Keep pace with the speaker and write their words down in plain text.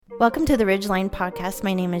Welcome to the Ridgeline podcast.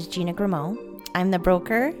 My name is Gina Grimaud. I'm the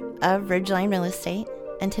broker of Ridgeline Real Estate,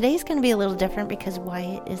 and today's going to be a little different because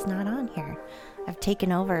Wyatt is not on here. I've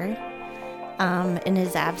taken over in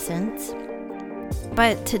his absence.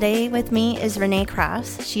 But today with me is Renee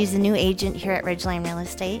Cross. She's a new agent here at Ridgeline Real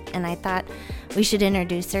Estate, and I thought we should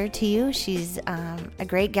introduce her to you. She's a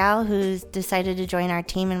great gal who's decided to join our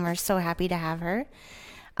team, and we're so happy to have her.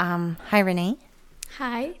 Hi, Renee.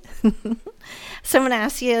 Hi. So I'm going to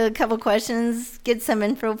ask you a couple questions, get some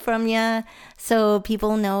info from you so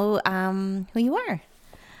people know who you are.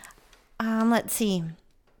 Let's see.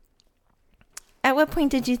 At what point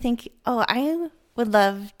did you think, I would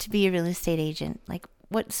love to be a real estate agent? Like,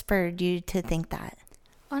 what spurred you to think that?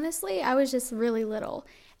 Honestly, I was just really little,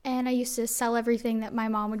 and I used to sell everything that my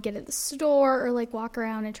mom would get at the store or like walk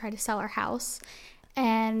around and try to sell our house.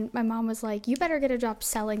 And my mom was like, you better get a job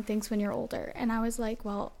selling things when you're older. And I was like,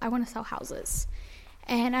 well, I want to sell houses.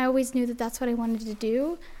 And I always knew that that's what I wanted to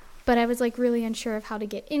do, but I was like really unsure of how to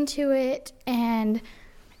get into it, and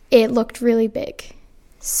it looked really big.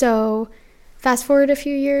 So fast forward a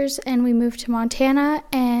few years and we moved to Montana,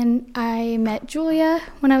 and I met Julia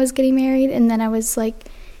when I was getting married, and then I was like,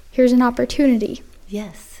 here's an opportunity.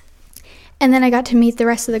 Yes. And then I got to meet the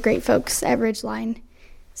rest of the great folks at Ridgeline.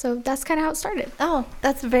 So that's kind of how it started. Oh,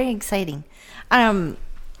 that's very exciting.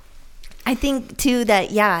 I think, too,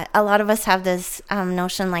 that, a lot of us have this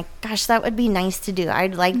notion like, gosh, that would be nice to do.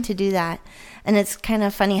 I'd like to do that. And it's kind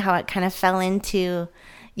of funny how it kind of fell into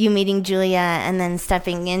you meeting Julia and then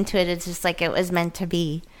stepping into it. It's just like it was meant to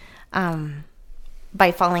be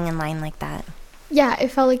by falling in line like that. Yeah, it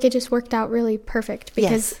felt like it just worked out really perfect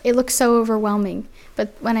because It looked so overwhelming.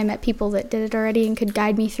 But when I met people that did it already and could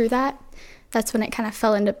guide me through that, that's when it kind of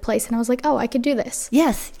fell into place, and I was like, oh, I could do this.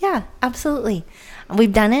 Yes, yeah, absolutely.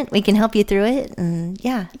 We've done it. We can help you through it, and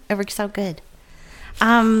it works out good.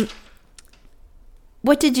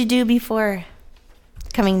 What did you do before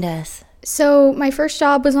coming to us? So my first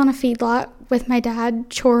job was on a feedlot with my dad,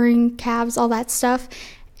 choring calves, all that stuff.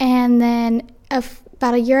 And then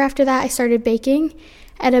about a year after that, I started baking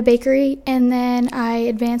at a bakery, and then I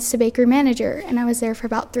advanced to bakery manager, and I was there for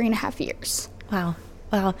about 3.5 years. Wow.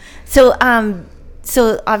 So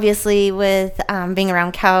obviously with being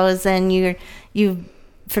around cows, and you're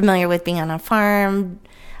familiar with being on a farm.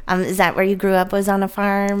 Is that where you grew up, was on a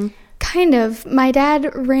farm? Kind of. My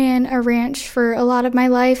dad ran a ranch for a lot of my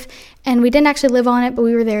life, and we didn't actually live on it, but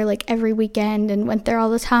we were there like every weekend and went there all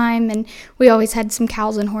the time, and we always had some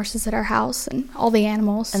cows and horses at our house and all the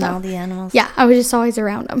animals. And all the animals? Yeah, I was just always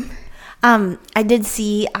around them. I did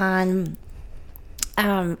see on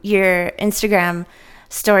your Instagram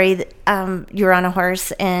story that you were on a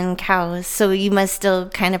horse and cows, so you must still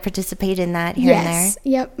kind of participate in that here and there.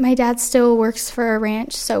 Yep. My dad still works for a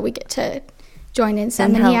ranch, so we get to join in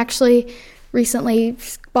some, and he actually recently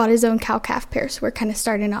bought his own cow-calf pair, so we're kind of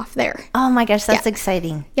starting off there. Oh my gosh, that's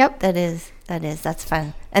exciting. Yep. That's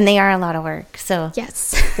fun, and they are a lot of work, so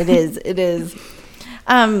yes. it is.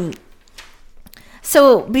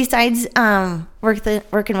 So besides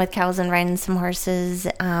working with cows and riding some horses,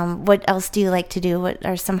 what else do you like to do? What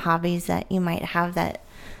are some hobbies that you might have that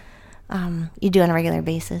you do on a regular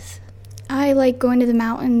basis? I like going to the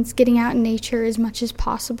mountains, getting out in nature as much as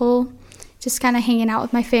possible, just kind of hanging out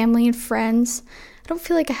with my family and friends. I don't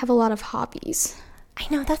feel like I have a lot of hobbies. I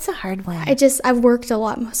know, that's a hard one. I've worked a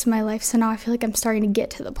lot most of my life, so now I feel like I'm starting to get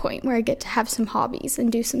to the point where I get to have some hobbies and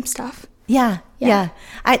do some stuff. Yeah.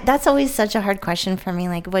 That's always such a hard question for me.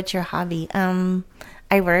 Like, what's your hobby?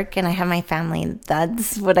 I work and I have my family.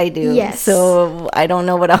 That's what I do. Yes. So I don't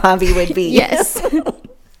know what a hobby would be. Yes.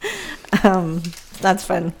 That's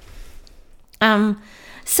fun.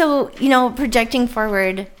 So, projecting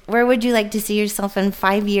forward, where would you like to see yourself in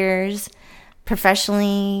 5 years,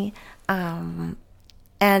 professionally, and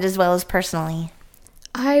as well as personally?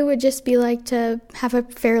 I would just be like to have a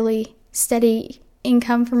fairly steady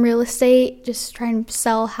income from real estate, just try and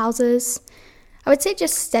sell houses. I would say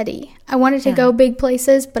just steady. I wanted to go big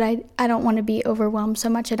places, but I don't want to be overwhelmed so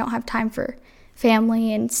much. I don't have time for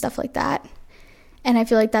family and stuff like that. And I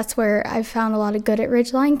feel like that's where I've found a lot of good at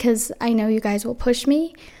Ridgeline, because I know you guys will push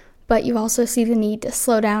me, but you also see the need to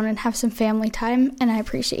slow down and have some family time, and I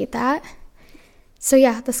appreciate that. So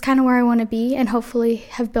that's kind of where I want to be, and hopefully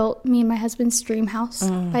have built me and my husband's dream house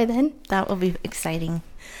by then. That will be exciting.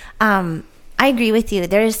 I agree with you.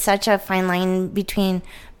 There is such a fine line between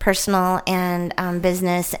personal and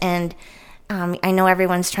business, and I know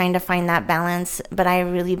everyone's trying to find that balance, but I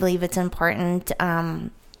really believe it's important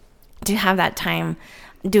to have that time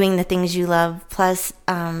doing the things you love, plus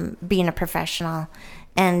being a professional.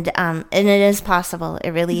 And it is possible.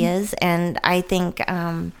 It really is. And I think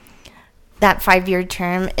that 5-year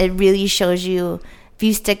term, it really shows you, if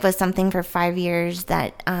you stick with something for 5 years,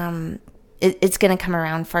 that it's going to come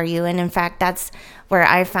around for you. And in fact, that's where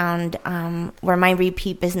I found where my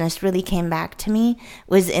repeat business really came back to me,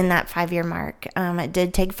 was in that 5-year mark. It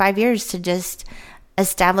did take 5 years to just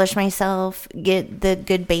establish myself, get the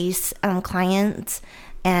good base clients,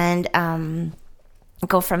 and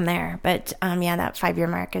go from there. But that 5-year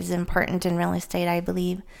mark is important in real estate, I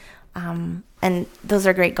believe. And those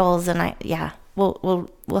are great goals, and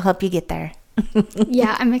we'll help you get there.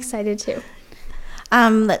 Yeah, I'm excited too.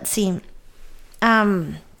 Let's see.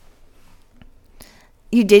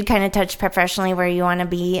 You did kind of touch professionally where you want to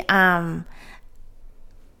be,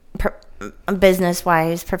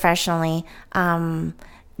 business-wise, professionally.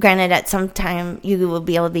 Granted, at some time you will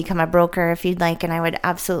be able to become a broker if you'd like, and I would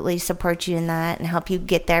absolutely support you in that and help you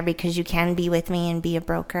get there, because you can be with me and be a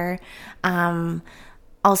broker.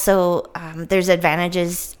 Also, there's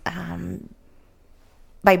advantages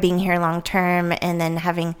by being here long term, and then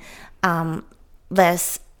having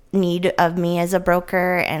less need of me as a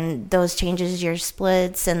broker, and those changes your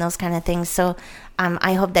splits and those kind of things. So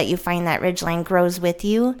I hope that you find that Ridgeline grows with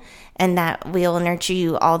you, and that we'll nurture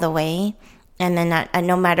you all the way. And then that,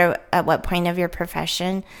 no matter at what point of your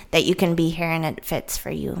profession, that you can be here and it fits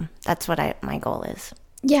for you. That's what my goal is.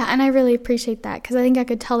 Yeah, and I really appreciate that, because I think I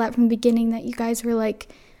could tell that from the beginning that you guys were like,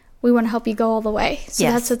 we want to help you go all the way. So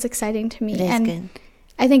yes, that's what's exciting to me. It is good.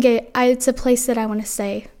 I think it's a place that I want to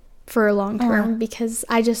stay for a long term, because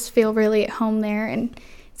I just feel really at home there, and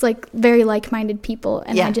it's like very like-minded people,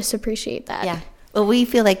 and I just appreciate that. Yeah. Well, we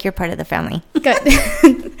feel like you're part of the family. Good.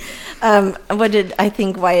 What did I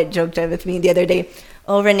think Wyatt joked with me the other day?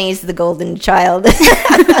 Oh, Renee's the golden child.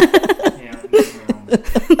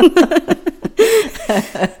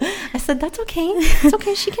 I said, that's okay. It's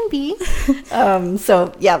okay. She can be.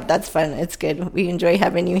 So, yeah, that's fun. It's good. We enjoy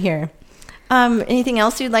having you here. Anything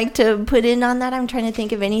else you'd like to put in on that? I'm trying to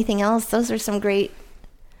think of anything else. Those are some great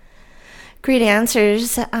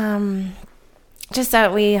answers. Just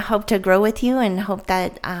that we hope to grow with you, and hope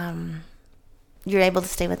that you're able to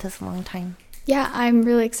stay with us a long time. Yeah, I'm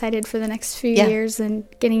really excited for the next few years and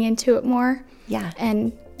getting into it more. Yeah.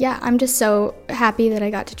 And I'm just so happy that I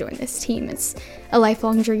got to join this team. It's a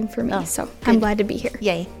lifelong dream for me, so good. I'm glad to be here.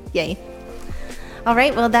 Yay. All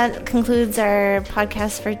right, well, that concludes our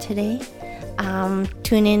podcast for today.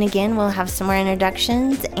 Tune in again. We'll have some more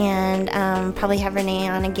introductions, and probably have Renee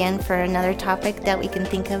on again for another topic that we can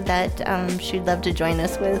think of that she'd love to join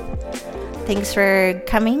us with. Thanks for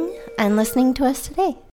coming and listening to us today.